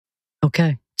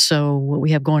Okay. So what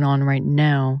we have going on right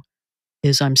now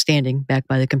is I'm standing back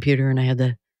by the computer and I have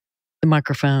the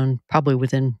microphone probably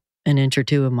within an inch or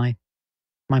two of my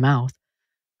mouth.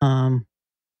 Um,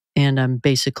 and I'm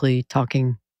basically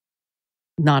talking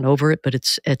not over it, but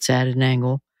it's at an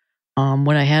angle.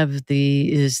 What I have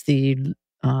the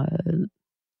uh,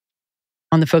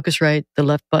 on the Focusrite, the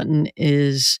left button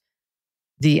is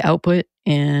the output,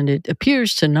 and it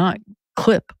appears to not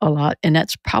clip a lot, and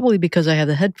that's probably because I have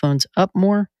the headphones up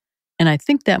more. And I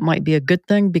think that might be a good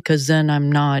thing because then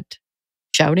I'm not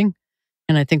shouting.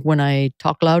 And I think when I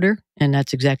talk louder, and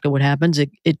that's exactly what happens,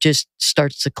 it just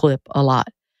starts to clip a lot.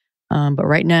 But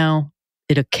right now,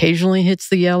 it occasionally hits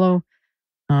the yellow.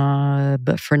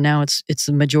 But for now, it's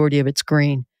the majority of it's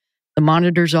green. The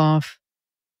monitor's off.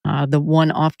 The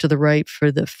one off to the right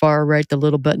for the far right, the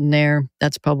little button there,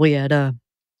 that's probably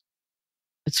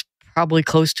it's probably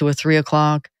close to a 3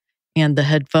 o'clock. And the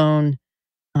headphone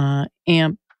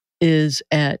amp is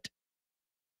at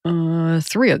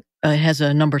three. It has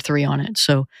a number 3 on it.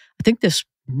 So I think this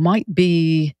might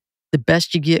be the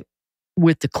best you get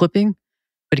with the clipping.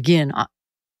 But again,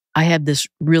 I have this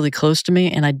really close to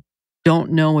me, and I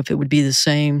don't know if it would be the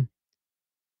same.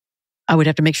 I would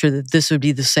have to make sure that this would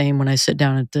be the same when I sit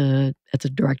down at the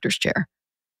director's chair.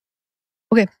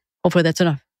 Okay, hopefully that's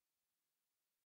enough.